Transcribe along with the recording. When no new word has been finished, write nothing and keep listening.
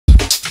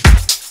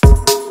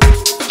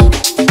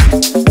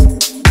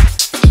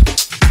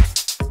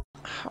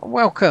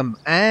Welcome,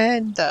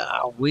 and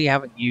we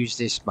haven't used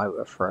this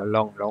motor for a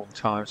long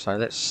time, so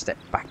let's step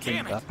back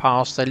in the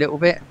past a little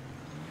bit,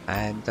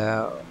 and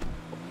we're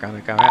going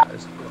to go out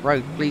as the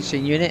road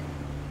policing unit.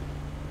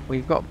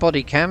 We've got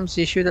body cams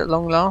issued at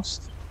long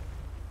last,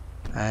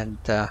 and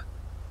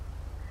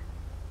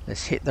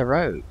let's hit the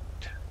road.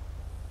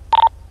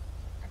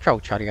 Control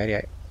Charlie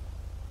 88.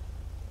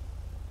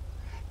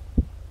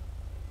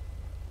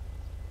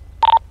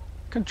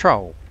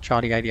 Control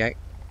Charlie 88.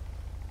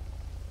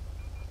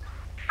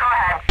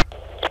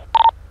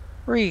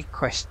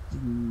 Request.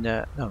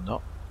 No, I'm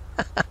not.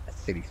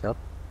 Silly sod.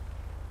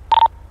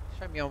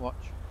 Show me on watch.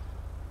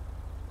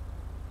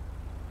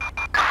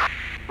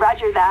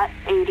 Roger that,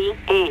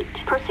 88.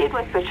 Proceed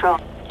with patrol.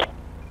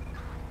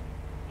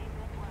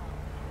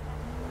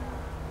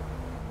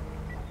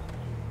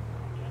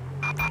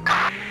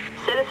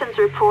 Citizens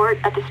report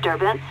a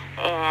disturbance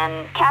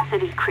in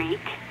Cassidy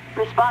Creek.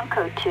 Respond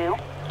code 2.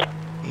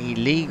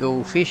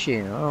 Illegal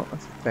fishing. Oh,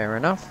 that's fair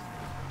enough.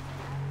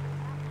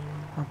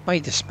 I've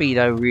made the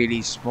speedo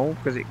really small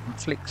because it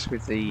conflicts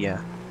with the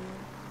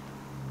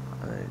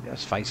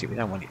let's face it, we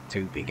don't want it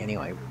too big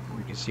anyway.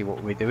 We can see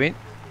what we're doing.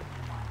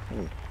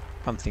 Ooh,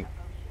 something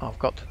I've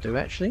got to do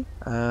actually.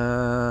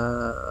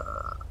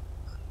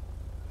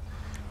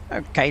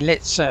 Okay,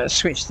 let's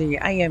switch the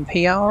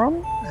AMPR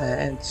on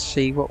and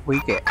see what we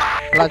get.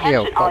 Bloody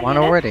hell, got one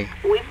already.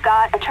 We've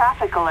got a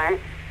traffic alert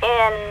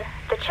in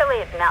the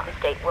Chile Mountain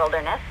State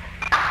Wilderness.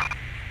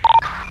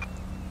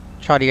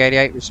 Charlie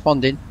 88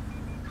 responding.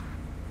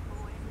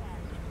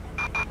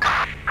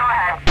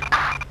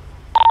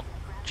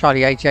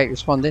 Charlie 88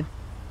 responding.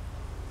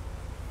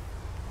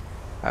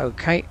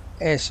 Okay,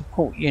 air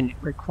support unit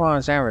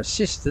requires our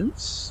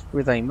assistance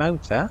with a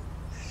motor.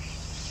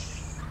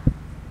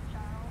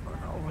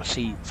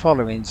 Obviously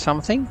following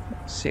something.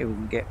 Let's see if we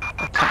can get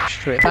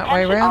attached to it that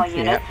way around.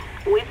 Yep.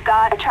 We've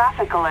got a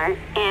traffic alert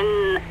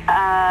in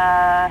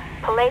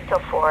Paleto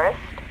Forest.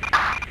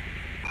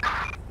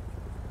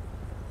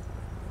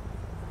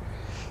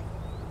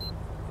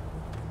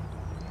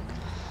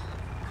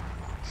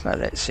 So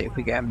let's see if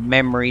we get a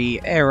memory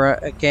error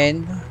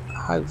again.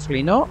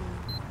 Hopefully not.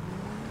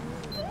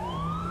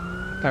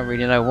 Don't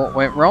really know what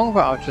went wrong,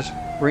 but I've just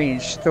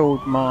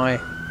reinstalled my...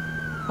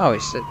 Oh,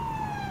 it's the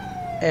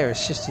air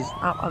assist is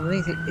up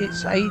underneath it.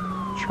 It's a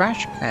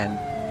trash can.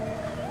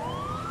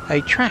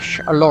 A trash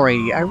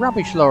lorry, a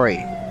rubbish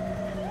lorry.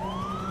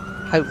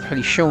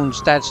 Hopefully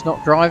Sean's dad's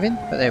not driving,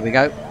 but there we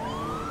go.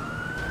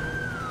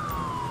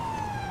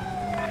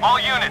 All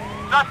units,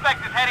 suspect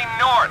is heading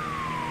north.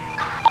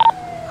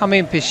 I'm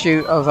in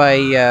pursuit of a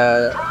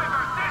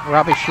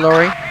rubbish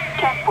lorry.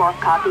 10-4,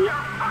 copy.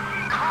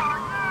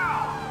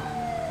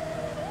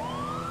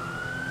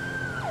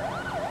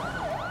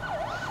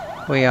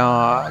 We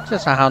are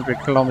just 100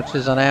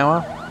 kilometers an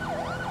hour.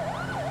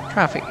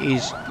 Traffic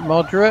is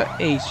moderate.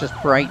 He's just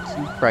braked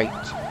and braked.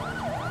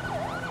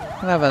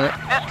 Can I have a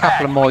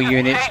couple of more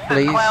units,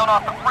 please? A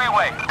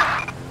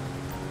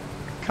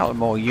couple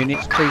more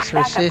units, please, to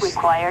assist.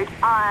 Required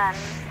on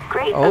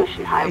Great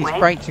Ocean Highway. He's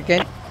braked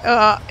again.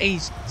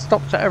 He's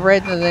stopped at a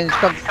red and then he's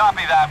gone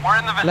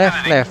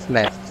left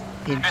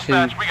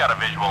into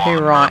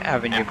Pirai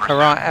Avenue.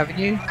 Pirai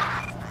Avenue.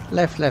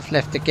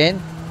 Left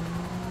again.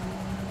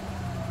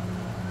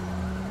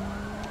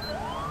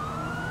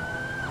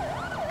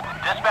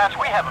 Dispatch,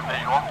 we have a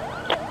visual.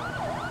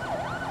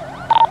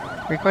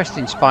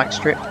 Requesting spike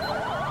strip.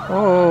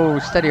 Oh,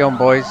 steady on,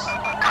 boys.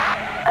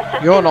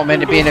 You're not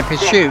meant to be in a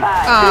pursuit.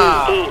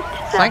 Ah,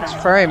 thanks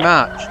very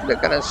much.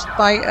 Look at the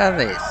state of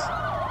this.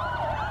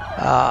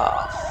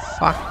 Ah,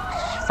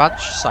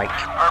 fudge sake.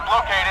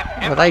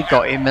 Well, they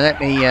got him. Let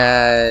me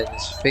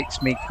just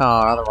fix me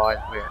car, otherwise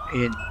we're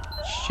in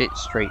shit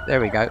street.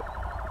 There we go.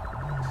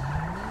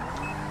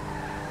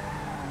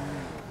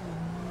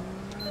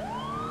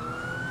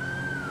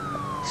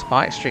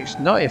 Spike strip's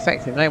not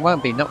effective. They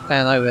won't be knocked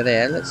down over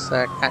there. Let's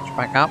catch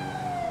back up.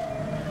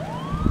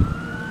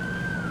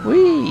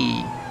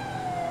 Whee!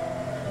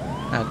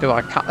 Now, do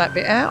I cut that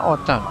bit out or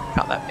don't I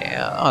cut that bit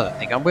out? I don't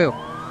think I will.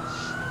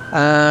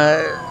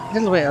 A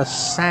little bit of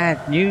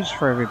sad news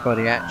for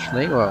everybody,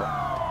 actually. Well,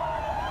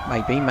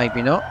 maybe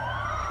not.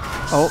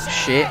 Oh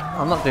shit!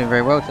 I'm not doing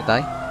very well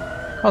today.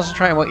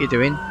 Concentrate on what you're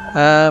doing.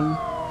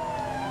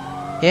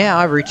 Yeah,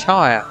 I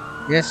retire.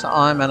 Yes,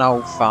 I'm an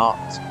old fart.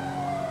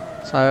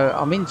 So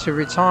I'm into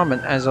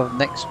retirement as of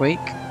next week.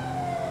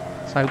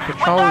 So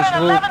patrols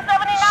will...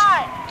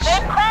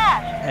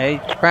 They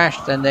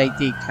crashed and they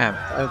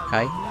decamped.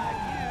 Okay.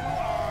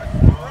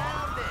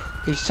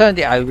 He's turned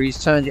it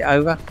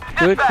over.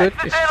 Good.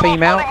 It's a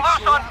female.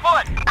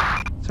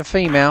 It's a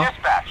female.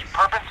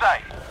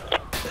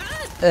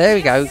 There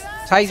we go.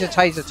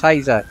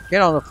 Taser.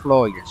 Get on the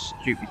floor, you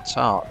stupid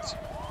tart.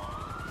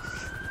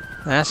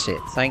 That's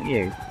it. Thank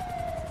you.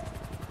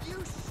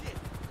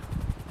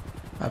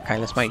 Okay,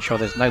 let's make sure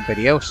there's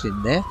nobody else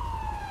in there.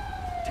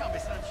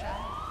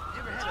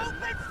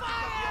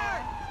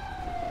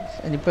 Is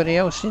anybody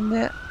else in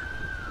there?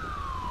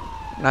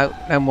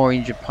 No more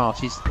injured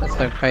parties. That's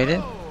okay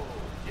then.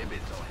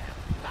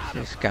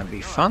 This is going to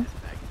be fun.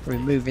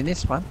 Removing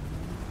this one.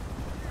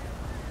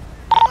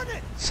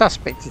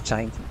 Suspect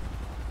detained.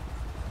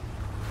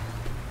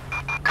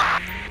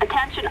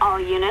 Attention all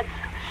units.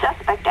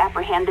 Suspect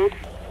apprehended.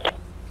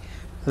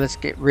 Let's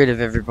get rid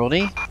of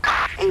everybody.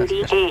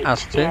 88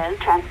 us two. is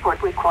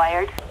transport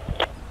required.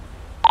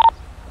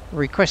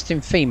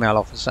 Requesting female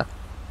officer.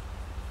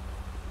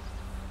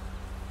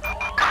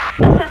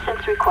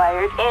 Assistance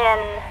required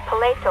in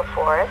Paleto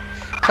Forest.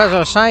 So as I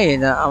was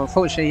saying,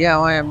 unfortunately, yeah,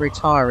 I am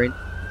retiring.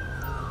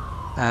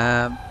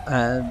 And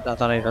I don't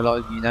know if a lot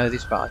of you know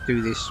this, but I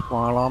do this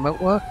while I'm at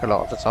work a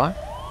lot of the time.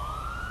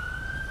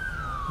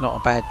 Not a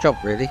bad job,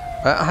 really.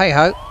 But hey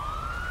ho,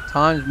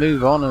 times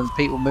move on and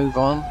people move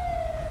on.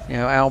 You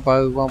know,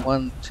 Albo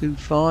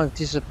 1125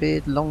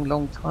 disappeared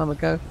long time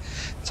ago.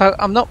 So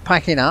I'm not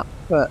packing up,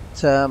 but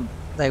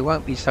they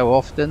won't be so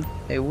often.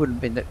 It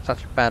wouldn't have been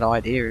such a bad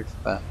idea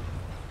if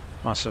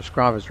my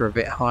subscribers were a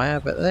bit higher.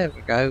 But there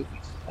we go.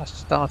 I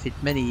started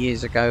many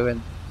years ago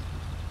and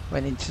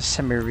went into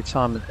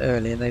semi-retirement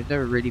early, and they've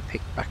never really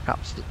picked back up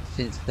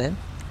since then.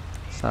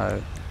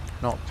 So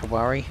not to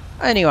worry.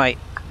 Anyway,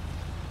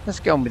 let's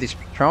get on with this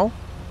patrol.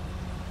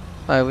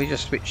 So we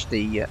just switched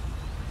the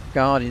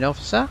guarding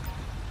officer,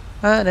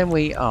 and then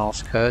we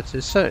ask her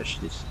to search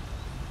this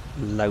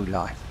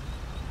lowlife.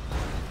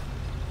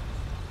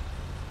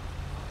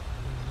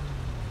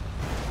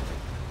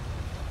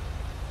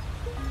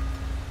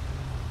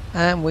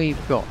 And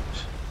we've got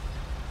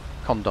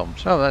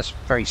condoms. Oh, that's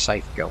very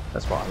safe, girl.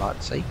 That's what I like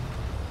to see.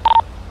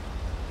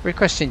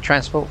 Requesting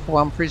transport for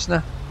one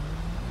prisoner.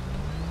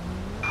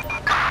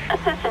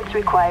 Assistance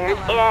required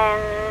in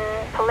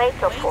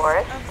Paleto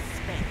Forest.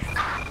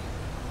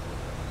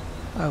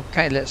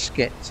 Okay, let's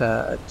get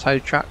a tow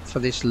truck for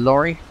this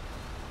lorry.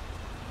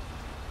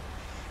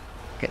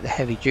 Get the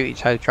heavy duty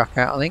tow truck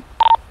out, I think.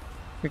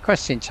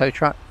 Requesting tow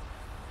truck.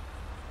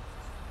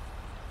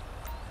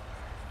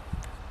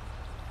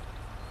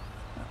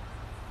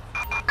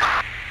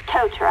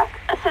 Tow truck.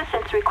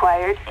 Assistance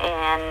required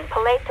in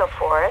Paleto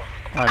Forest.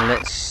 And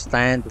let's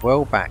stand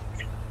well back.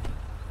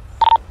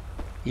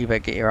 You better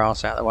get your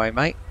ass out of the way,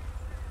 mate.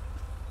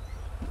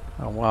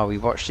 And while we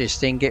watch this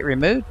thing get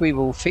removed, we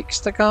will fix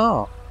the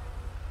car.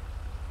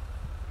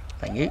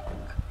 Thank you.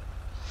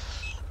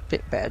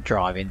 Bit better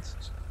driving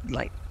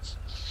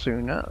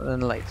sooner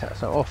than later.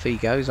 So off he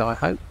goes, I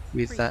hope,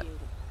 with that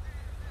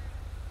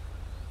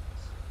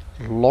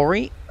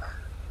lorry.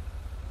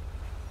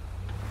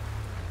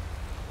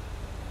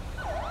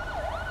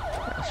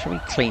 Shall we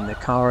clean the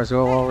car as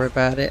well while we're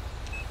about it?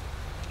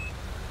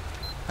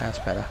 That's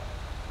better.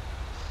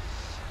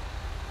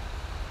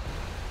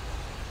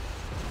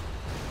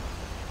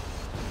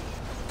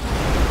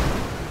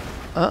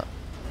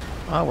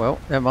 Oh well,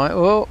 never mind.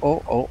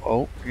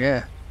 Oh,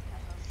 yeah.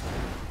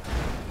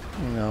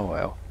 Oh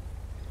well.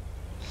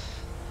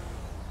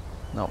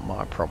 Not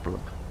my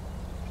problem.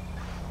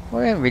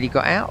 Well, we haven't really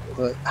got out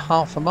of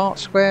half a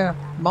square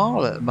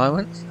mile at the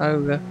moment,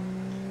 so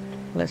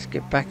let's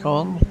get back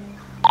on.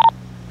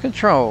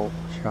 Control,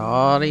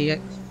 Charlie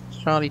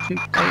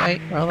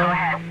 288 rather.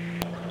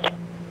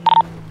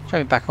 Show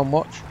me back on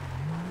watch.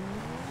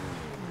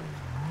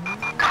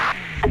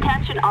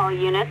 Attention all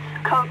units.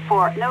 Code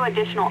 4. No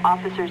additional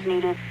officers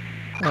needed.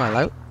 Oh,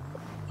 hello.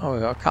 Oh,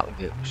 we've got a couple of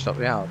vehicles stopped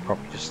there. I'll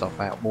probably just stop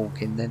out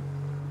walking then.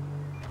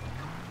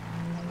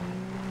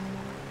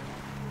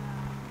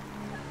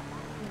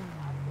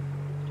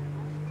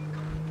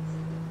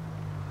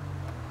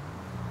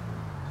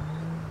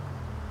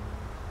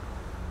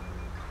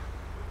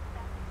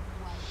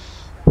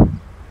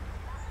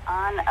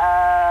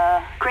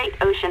 On Great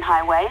Ocean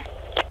Highway.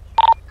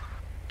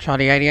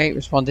 Charlie 88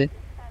 responding.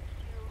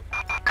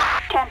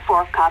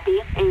 10-4, copy.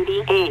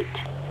 88.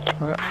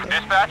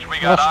 Dispatch, we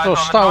got eyes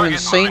Lost or on the stolen target,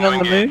 scene on moving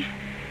the to moon.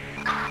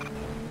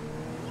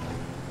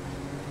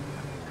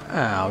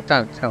 Oh,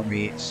 don't tell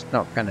me it's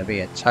not going to be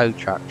a tow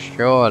truck,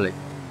 surely.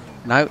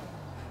 No.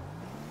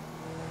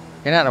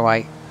 Get out of the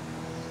way.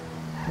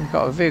 We've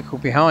got a vehicle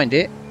behind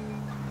it.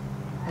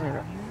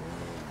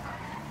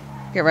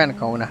 Get around the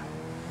corner.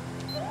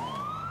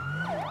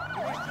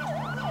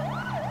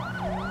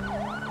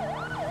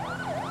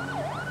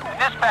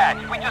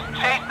 Dispatch, we just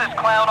chased this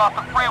clown off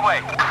the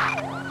freeway.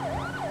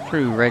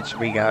 Through reds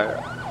we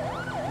go.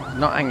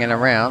 Not hanging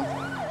around.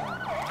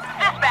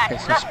 Dispatch, Get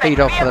some speed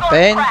off of the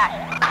bend.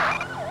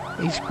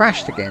 He's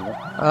crashed again.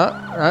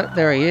 Oh,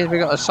 there he is. We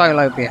got a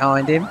solo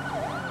behind him.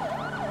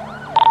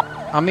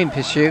 I'm in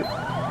pursuit.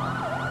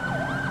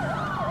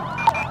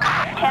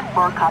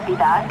 10-4, copy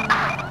that.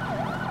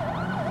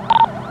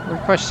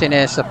 Requesting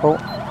air support.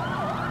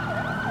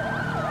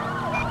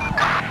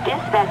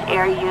 Dispatch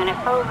air unit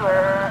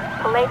over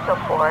Paleto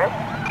Forest.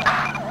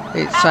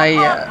 It's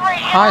a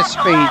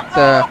high-speed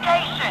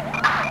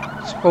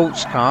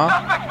sports car.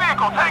 Suspect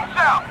vehicle heading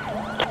south.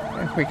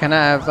 If we can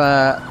have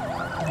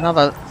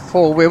another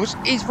 4 wheels.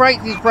 He's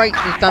braked. He's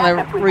done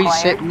a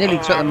reset. Nearly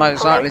took the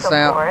motorcyclist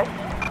out.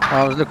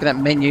 While I was looking at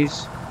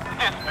menus.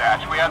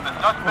 Dispatch, we have the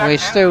suspect. We're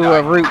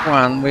still Route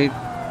 1. We've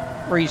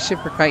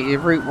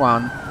reciprocated Route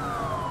 1.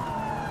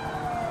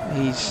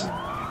 He's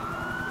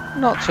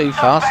Not too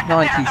fast,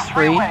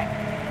 93.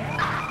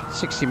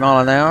 60 mile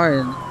an hour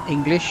in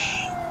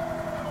English.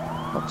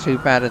 Not too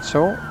bad at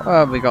all.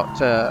 We got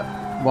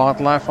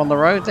wildlife on the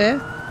road there.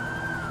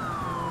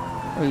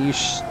 Will you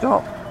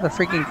stop the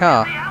freaking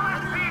car?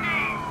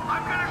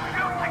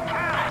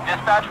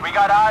 Dispatch, we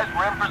got eyes.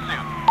 We're in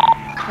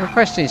pursuit.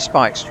 Requesting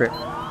spike strip.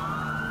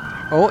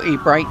 Oh, he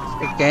braked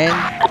again.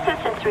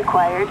 Assistance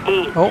required.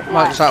 8. Oh,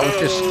 motorcycle's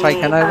just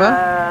taken over.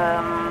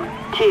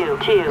 2.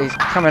 He's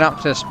coming up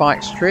to the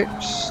spike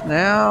strips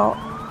now.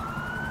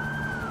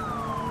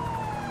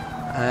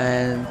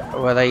 And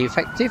were they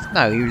effective?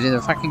 No, he was in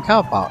a fucking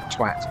car park,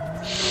 twat.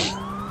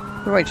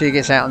 We'll wait till he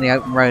gets out on the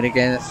open road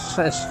again.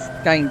 Let's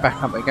gain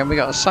back up again. We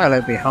got a solo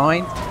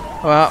behind.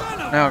 Well,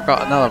 now I've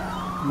got another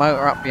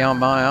motor up behind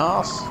my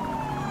arse.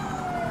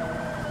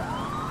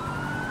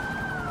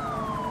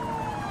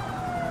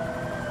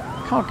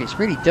 Car gets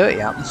really dirty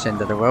out this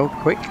end of the world,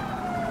 quick.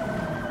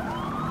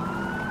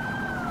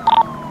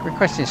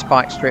 Requesting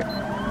spike strip.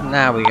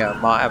 Now we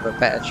might have a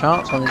better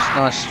chance on this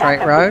nice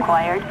straight road.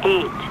 Required.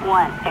 8.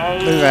 1.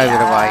 Move over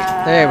the way.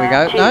 There we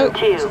go. No,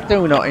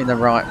 still not in the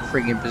right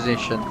frigging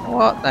position.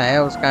 What the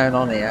hell's going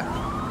on here?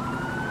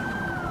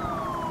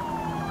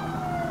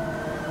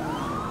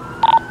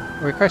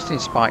 Requesting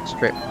spike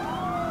strip.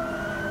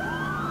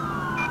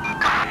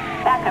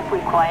 Backup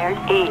required.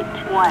 8.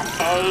 1.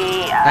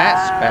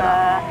 That's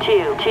better.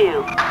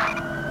 2.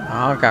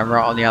 I'm going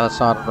right on the other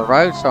side of the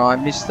road, so I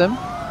missed them.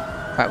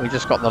 In fact, we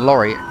just got the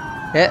lorry.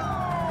 Yeah.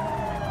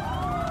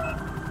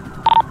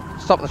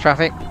 Stop the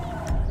traffic.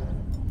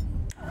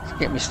 Let's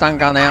get my stun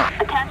gun out.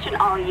 Attention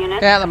all units.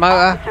 Get out the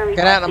motor.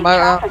 Get out the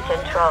motor.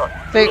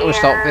 Vehicle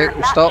stop.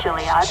 Vehicle stop.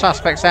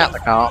 Suspects out the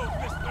car.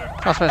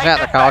 Suspects out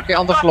the car. Get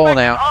on the floor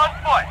now.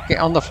 Get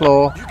on the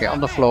floor. Get on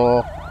the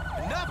floor.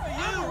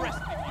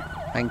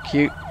 Thank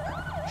you.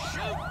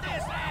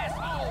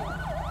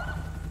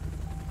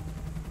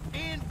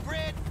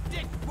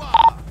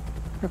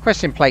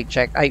 Requesting plate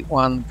check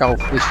 81 Golf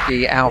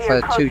Whiskey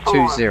Alpha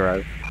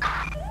 220.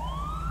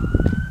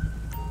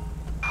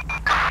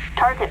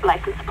 Target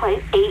license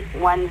plate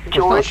 81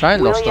 George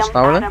showing lost or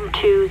stolen. Adam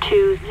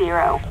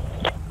 220.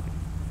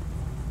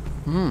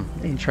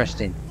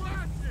 Interesting.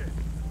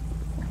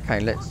 Okay,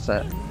 let's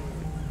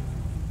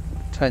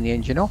turn the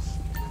engine off.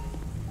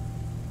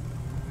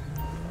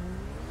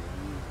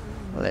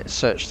 Let's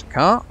search the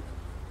car.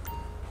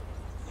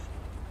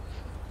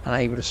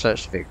 Unable to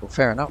search the vehicle.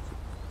 Fair enough.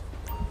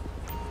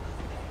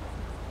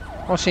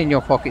 What's in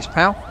your pockets,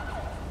 pal?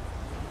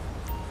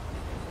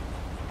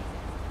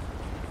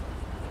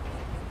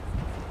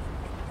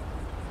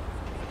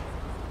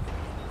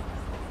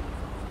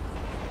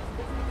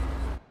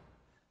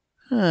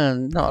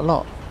 Not a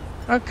lot.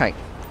 Okay.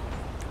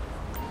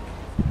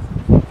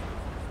 Well,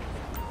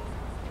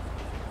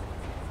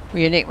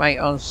 your nick, mate,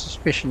 on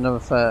suspicion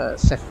of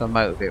theft of a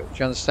motor vehicle. Do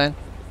you understand?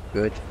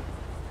 Good.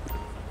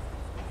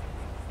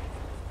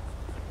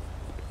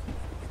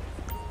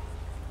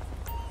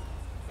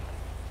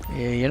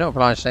 Yeah, you're not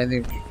obliged to say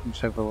anything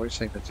so far. What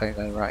you for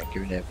taking the right and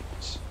giving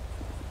evidence.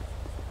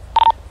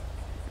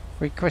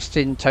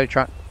 Requesting tow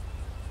truck.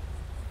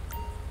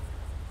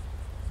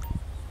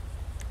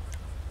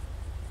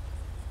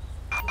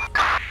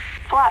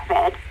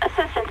 Flatbed.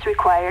 Assistance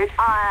required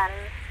on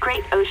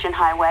Great Ocean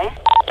Highway.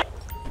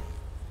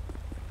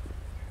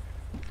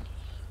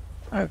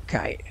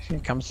 Okay, here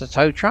comes the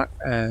tow truck.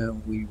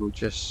 We will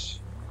just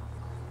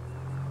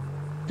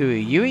do a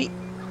U-E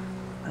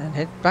and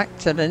head back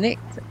to the nick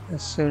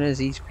as soon as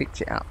he's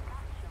picked it up.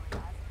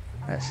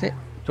 That's it.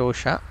 Door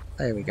shut.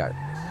 There we go.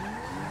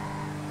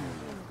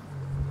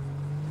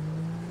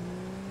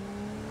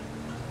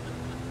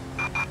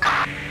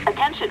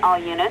 Attention all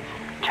units.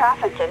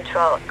 Traffic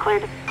control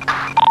cleared.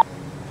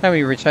 Can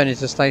we return to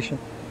the station?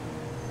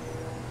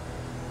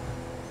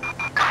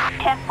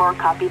 10-4,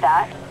 copy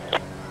that.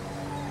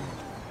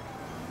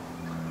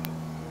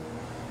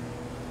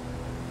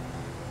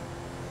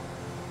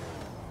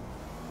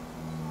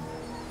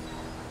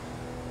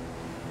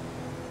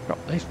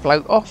 Drop this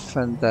bloke off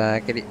and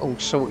get it all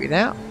sorted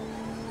out.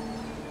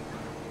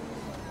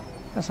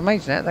 That's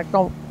amazing. That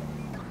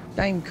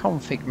game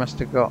config must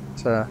have got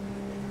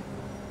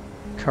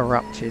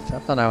corrupted. I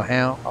don't know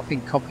how. I've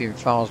been copying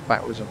files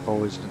backwards and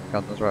forwards and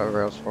God knows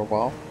whatever else for a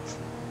while.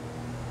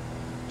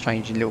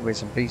 Changing little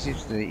bits and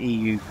pieces to the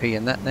EUP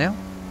and that now.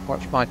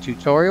 Watch my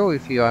tutorial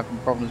if you're having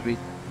problems with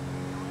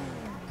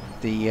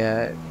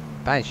the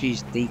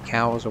badges,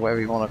 decals or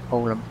whatever you want to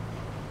call them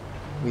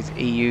with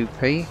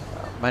EUP.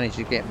 I managed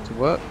to get them to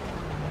work.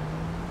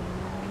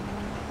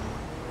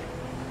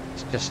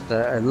 It's just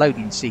a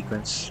loading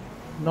sequence.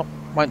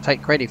 Won't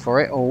take credit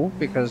for it all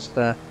because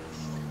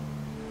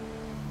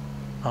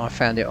I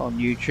found it on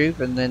YouTube,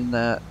 and then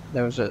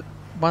there was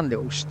one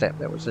little step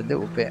that was a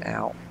little bit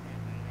out.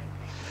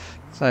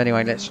 So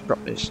anyway, let's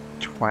drop this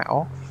twat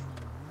off.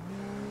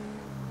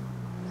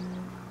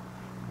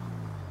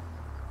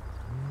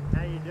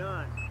 How you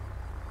doing?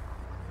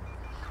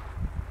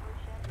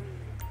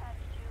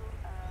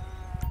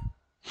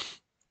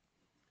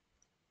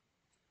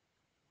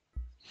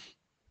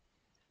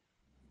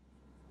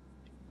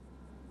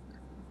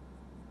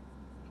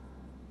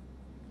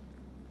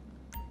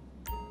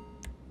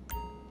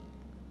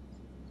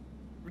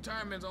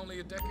 Retirement's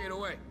only a decade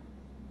away.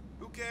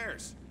 Who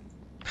cares?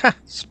 Ha!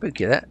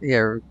 Spooky that.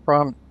 Yeah,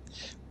 prime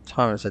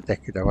time is a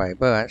decade away.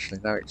 Well, actually,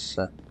 no, it's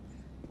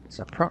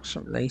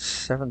approximately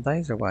 7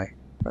 days away.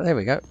 But there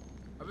we go.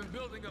 I've been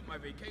building up my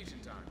vacation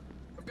time.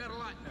 I've got a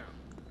lot now.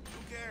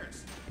 Who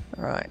cares?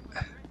 Alright.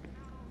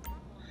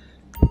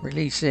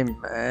 Release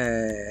him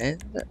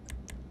and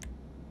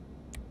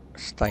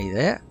stay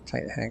there.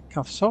 Take the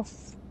handcuffs off.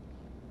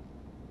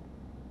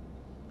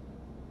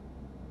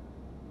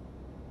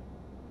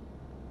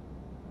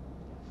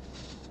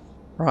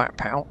 Right,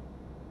 pal.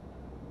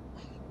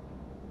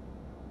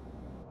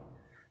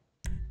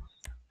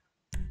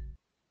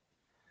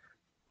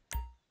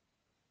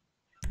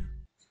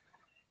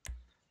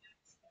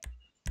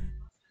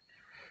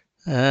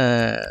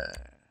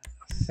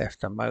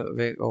 Theft of motor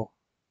vehicle.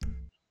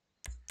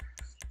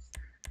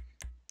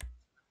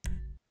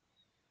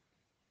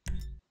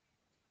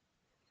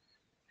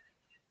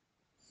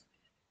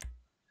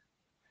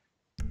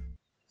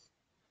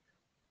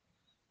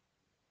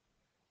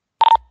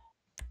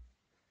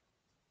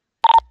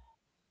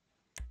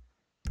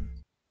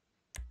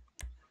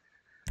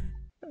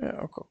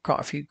 I've got quite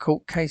a few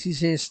court cases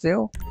here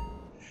still.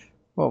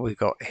 What we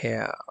got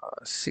here?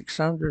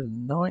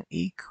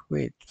 690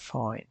 quid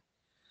fine.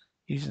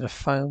 Using a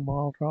phone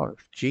while driving.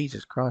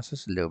 Jesus Christ,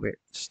 that's a little bit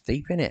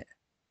steep, isn't it?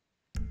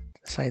 To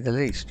say the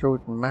least.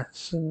 Jordan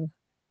Matson.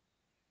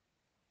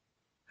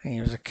 He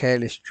was a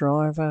careless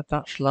driver.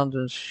 Dutch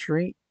London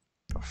Street.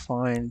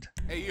 Fined.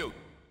 Hey, you.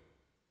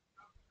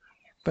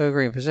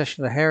 Burglary in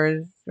possession of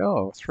heritage.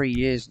 Oh, 3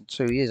 years and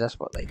 2 years. That's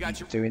what they need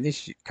to do in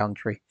this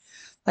country.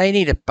 They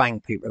need to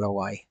bang people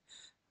away.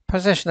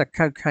 Possession of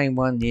cocaine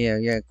 1 year.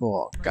 Yeah, go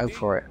on. Go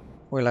for it.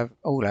 We'll have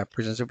all our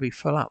prisons will be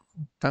full up.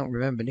 Don't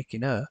remember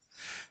nicking her.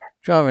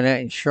 Driving out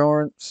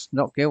insurance.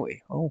 Not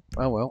guilty. Oh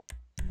well.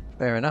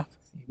 Fair enough.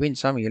 You win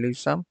some, you lose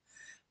some.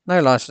 No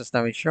license,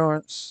 no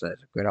insurance.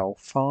 That's a good old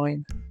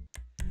fine.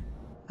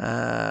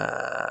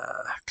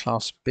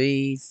 Class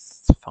B.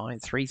 Fine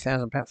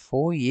 £3,000.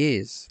 4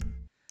 years.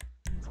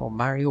 For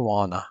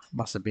marijuana.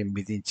 Must have been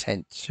with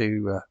intent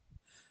to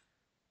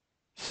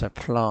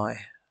supply.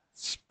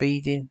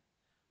 Speeding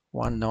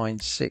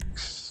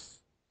 196.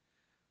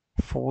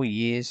 4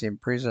 years in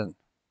prison.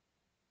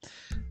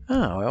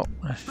 Oh well.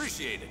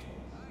 Appreciate it.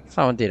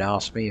 Someone did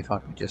ask me if I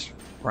could just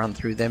run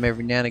through them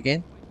every now and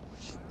again.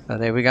 So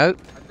there we go.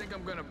 I think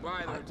I'm gonna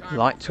buy the I'd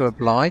like to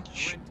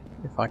oblige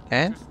if I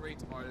can.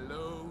 rates are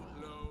low.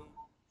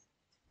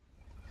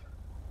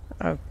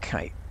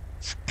 Okay.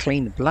 Let's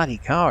clean the bloody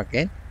car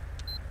again.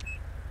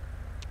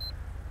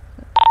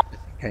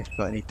 Just in case it's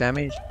got any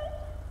damage.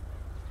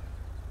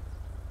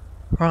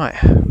 Right.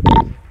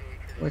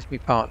 Where's my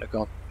partner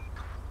gone?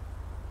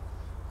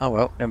 Oh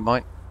well, never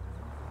mind.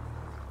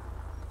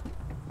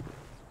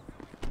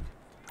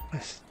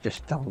 Let's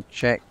just double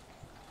check.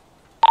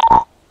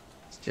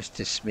 Let's just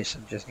dismiss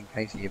them just in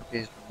case he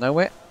appears from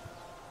nowhere.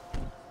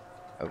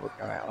 Oh, we'll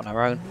go out on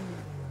our own.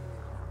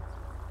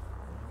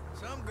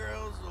 Some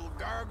girls will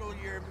gargle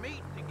your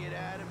meat to get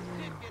out of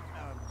a ticket.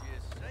 I'm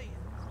just saying.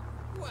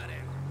 Whatever.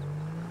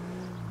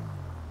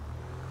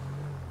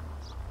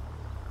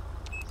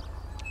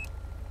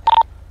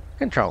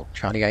 Control,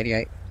 Charlie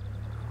 88.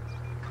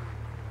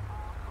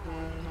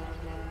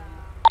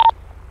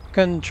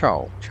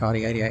 Control,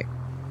 Charlie 88.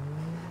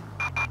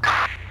 Go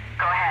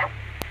ahead.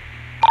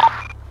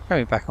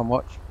 Going back on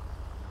watch.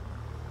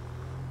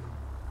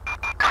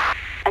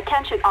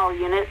 Attention all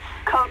units.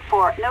 Code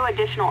 4. No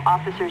additional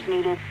officers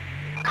needed.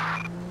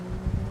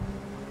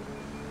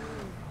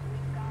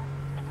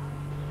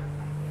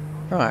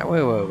 Right,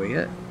 where were we?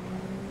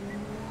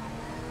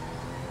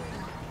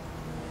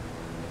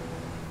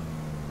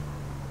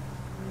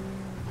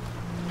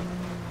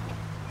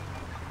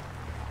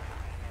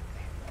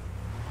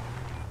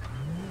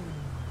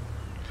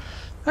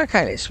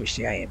 Okay, let's switch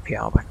the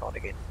ANPR back on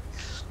again.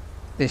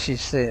 This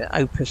is the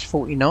Opus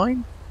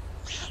 49,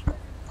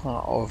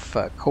 part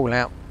of Call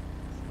Out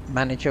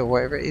Manager, or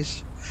whatever it is.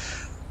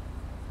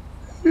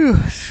 Whew,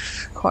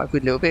 quite a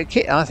good little bit of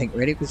kit, I think,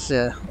 really, because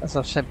as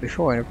I've said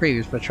before in a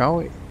previous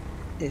patrol,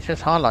 it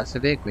just highlights the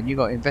vehicle and you've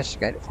got to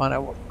investigate to find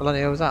out what bloody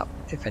hell's up,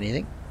 if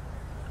anything.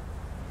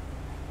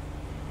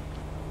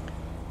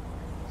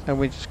 So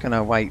we're just going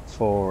to wait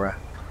for...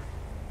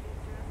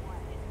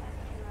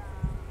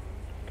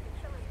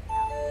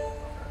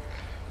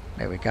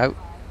 there we go.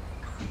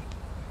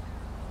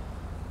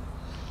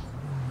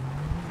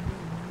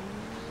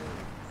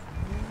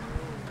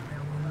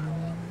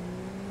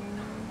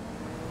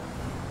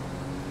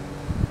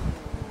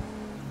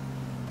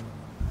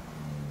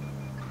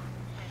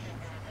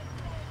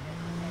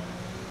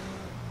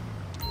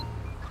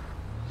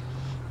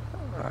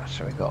 Alright,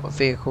 so we've got a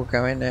vehicle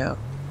going now.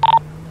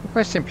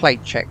 Requesting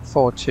plate check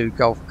 42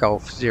 Golf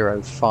Golf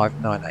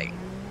 0598.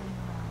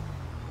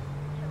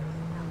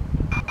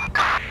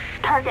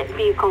 Target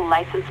vehicle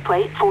license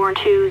plate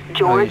 42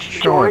 George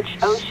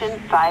Ocean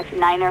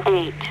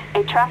 598.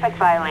 A traffic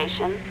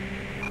violation.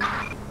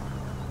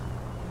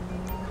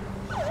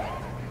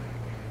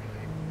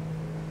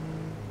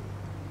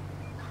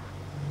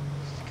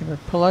 Give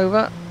Pull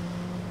over.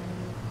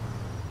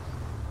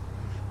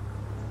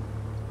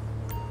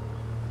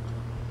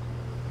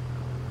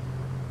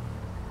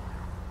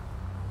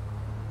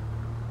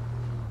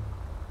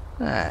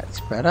 That's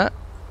better.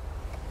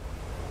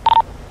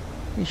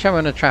 You show me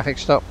on a traffic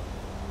stop.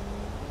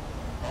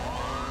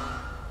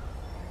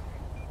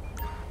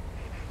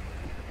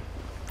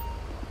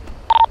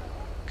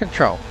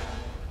 Control.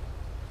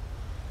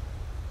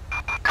 Go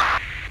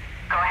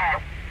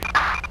ahead.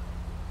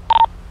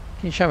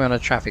 Can you show me on a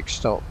traffic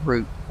stop,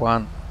 route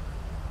 1?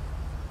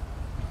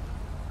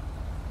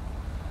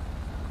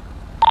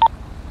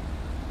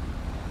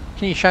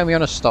 Can you show me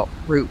on a stop,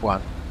 route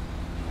 1?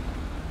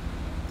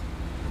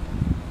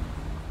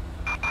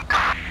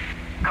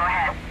 Go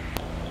ahead.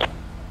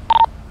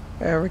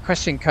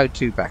 Requesting code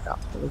 2 backup.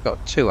 We've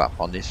got 2 up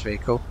on this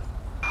vehicle.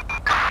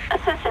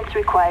 Assistance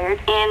required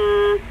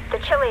in the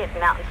Chilean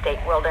Mountain State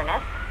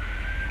Wilderness.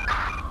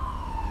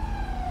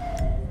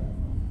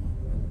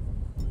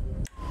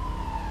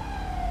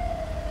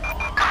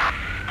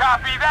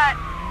 Copy that.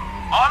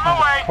 On the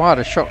way. Quite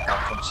a shotgun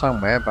from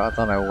somewhere, but I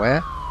don't know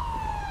where.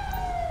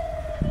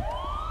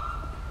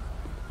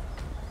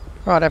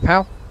 Right there,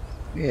 pal.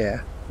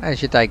 Yeah.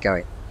 How's your day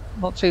going?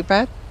 Not too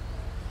bad?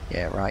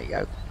 Yeah, right,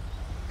 yo.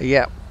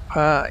 Yeah.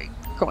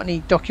 Got any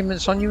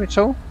documents on you at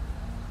all?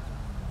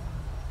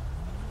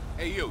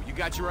 Hey, you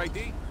got your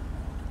ID?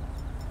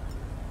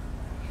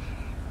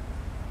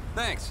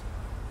 Thanks.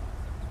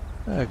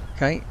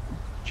 Okay.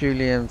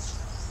 Julian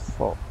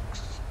Fox.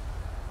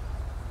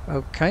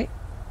 Okay.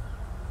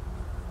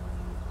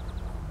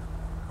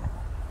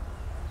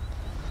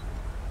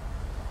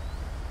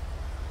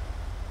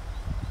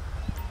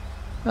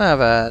 I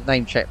have a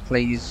name check,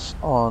 please,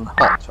 on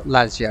Hot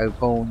Lazio,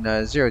 born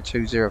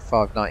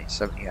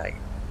 02/05/1978.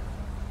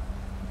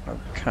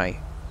 Okay.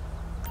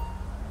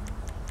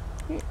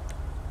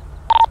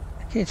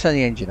 Can you turn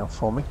the engine off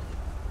for me?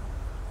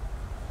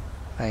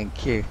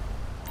 Thank you.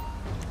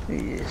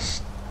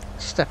 Yes.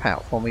 Step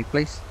out for me,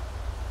 please.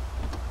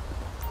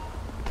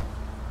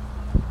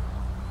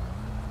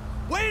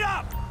 Wait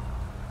up!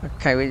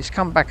 Okay, well, it's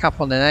come back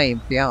up on an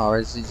AMPR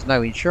as there's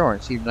no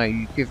insurance, even though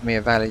you give me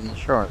a valid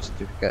insurance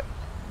certificate.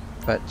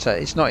 But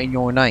it's not in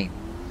your name.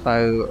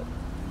 So,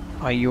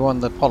 are you on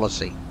the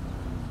policy?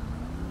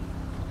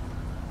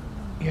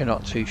 You're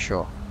not too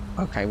sure.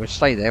 Okay, we'll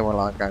stay there while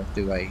I go and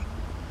do a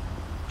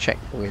check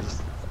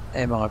with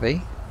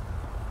MIB.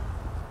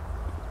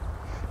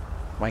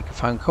 Make a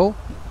phone call.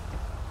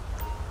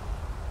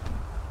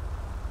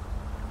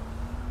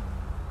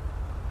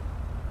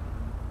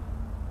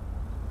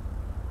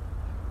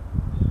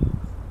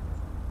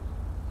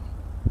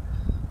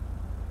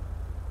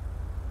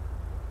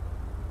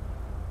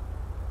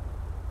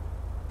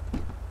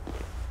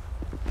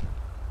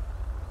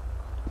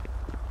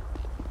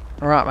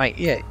 Right, mate,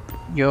 yeah,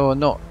 you're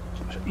not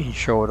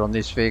insured on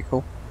this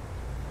vehicle.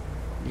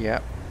 Yeah,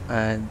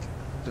 and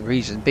the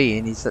reason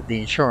being is that the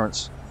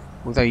insurance,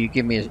 although you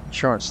give me an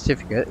insurance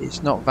certificate,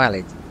 it's not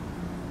valid.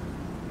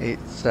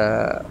 It's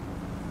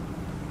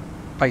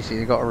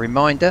basically got a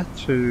reminder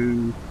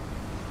to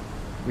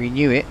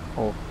renew it,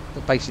 or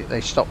basically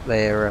they stop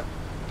their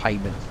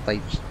payments.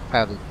 They've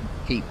failed to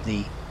keep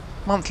the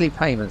monthly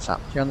payments up.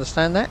 Do you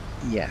understand that?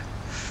 Yeah.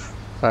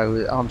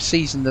 So I'm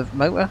seizing the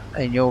motor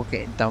and you're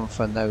getting done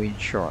for no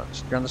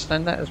insurance. Do you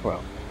understand that as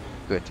well?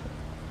 Good.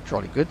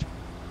 Jolly good.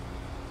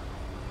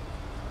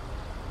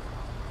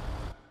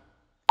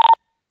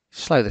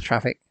 Slow the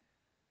traffic.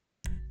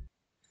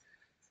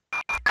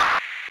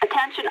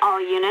 Attention all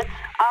units.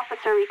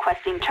 Officer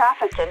requesting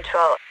traffic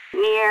control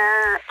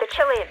near the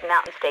Chilean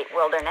Mountain State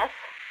Wilderness.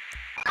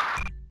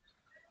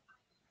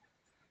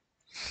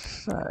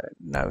 So,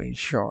 no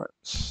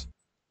insurance.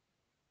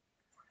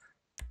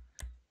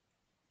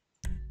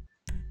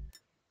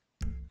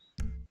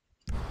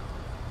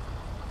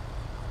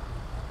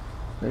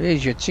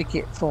 Here's your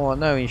ticket for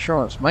no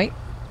insurance, mate.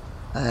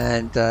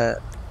 And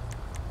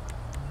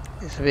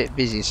it's a bit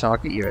busy, so I'll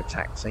get you a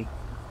taxi.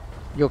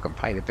 You can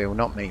pay the bill,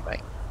 not me, mate.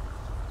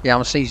 Yeah,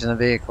 I'm seizing the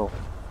vehicle.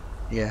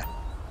 Yeah.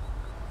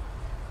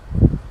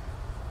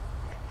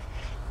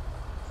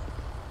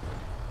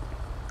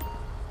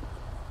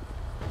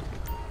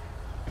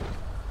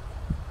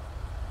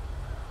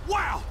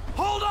 Wow!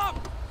 Hold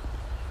up!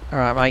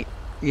 Alright, mate.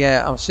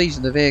 Yeah, I'm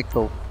seizing the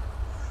vehicle.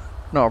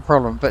 Not a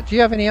problem, but do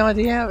you have any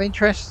idea out of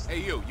interest? Hey,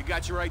 you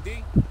got your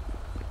ID?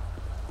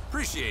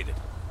 Appreciate it.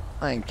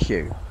 Thank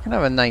you. Can I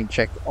have a name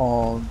check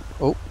on...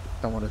 Oh,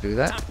 don't want to do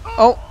that.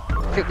 Oh,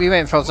 we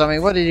went for something.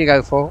 What did you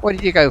go for? What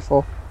did you go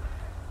for?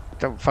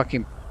 Don't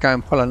fucking go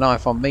and pull a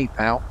knife on me,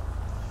 pal.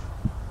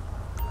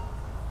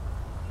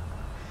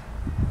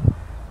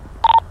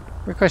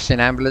 Requesting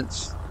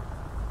ambulance.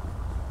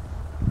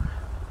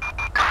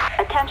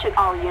 Attention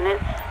all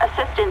units.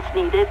 Assistance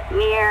needed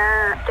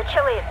near the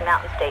Chilean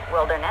Mountain State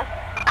Wilderness.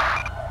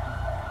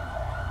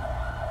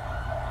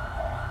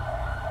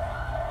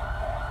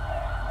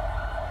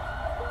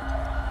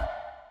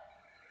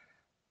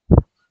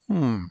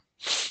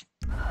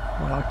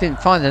 Well, I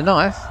didn't find the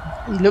knife.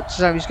 He looked as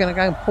though he was going to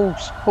go and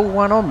pull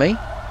one on me.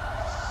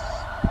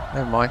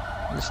 Never mind.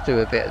 Let's do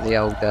a bit of the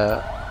old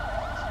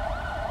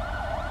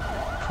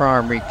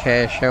primary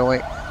care, shall we?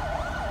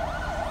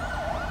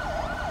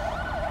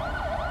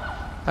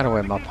 I don't know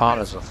where my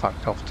partners are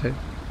fucked off to.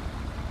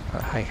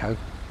 But hey ho.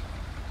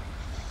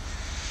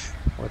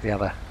 Or the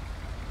other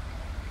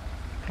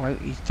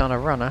bloke, he's done a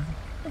runner.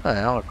 Oh,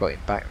 I got him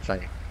back. It was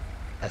only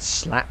a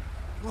slap.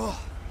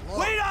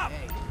 Wait up!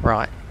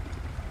 Right.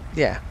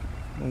 Yeah.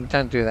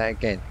 Don't do that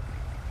again.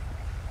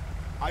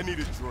 I need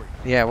a drink.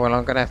 Yeah, well,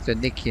 I'm going to have to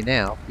nick you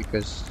now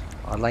because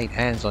I laid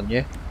hands on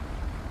you.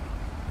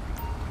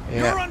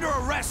 You're Yeah. under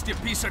arrest, you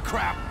piece of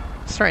crap.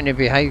 Threatening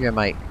behaviour,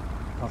 mate.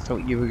 I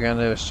thought you were going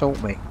to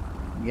assault me.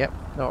 Yep,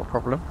 not a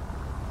problem.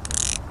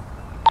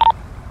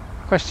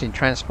 Requesting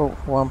transport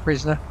for one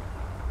prisoner.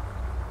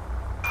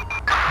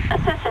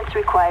 Assistance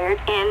required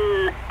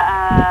in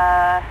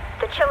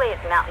the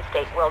Chiliad Mountain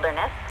State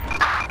Wilderness.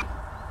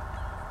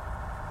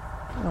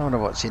 I wonder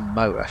what's in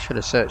motor. I should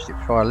have searched it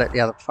before I let the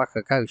other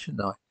fucker go,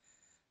 shouldn't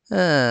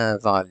I?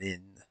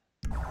 Violin.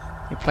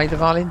 You play the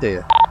violin, do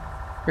you?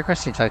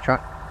 Requesting tow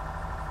truck.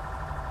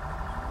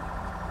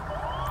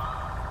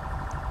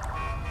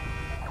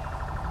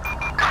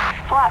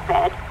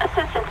 Flatbed.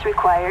 Assistance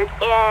required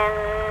in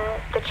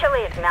the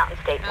Chiliad Mountain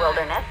State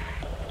Wilderness.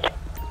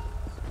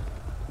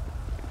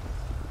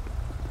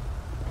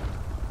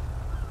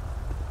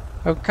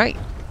 Okay.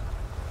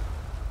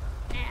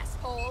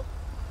 Asshole.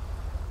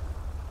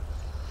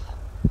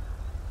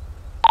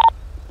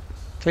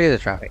 Clear the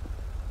traffic.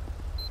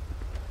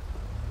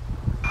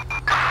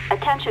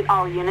 Attention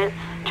all units.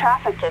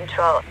 Traffic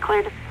control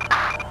cleared.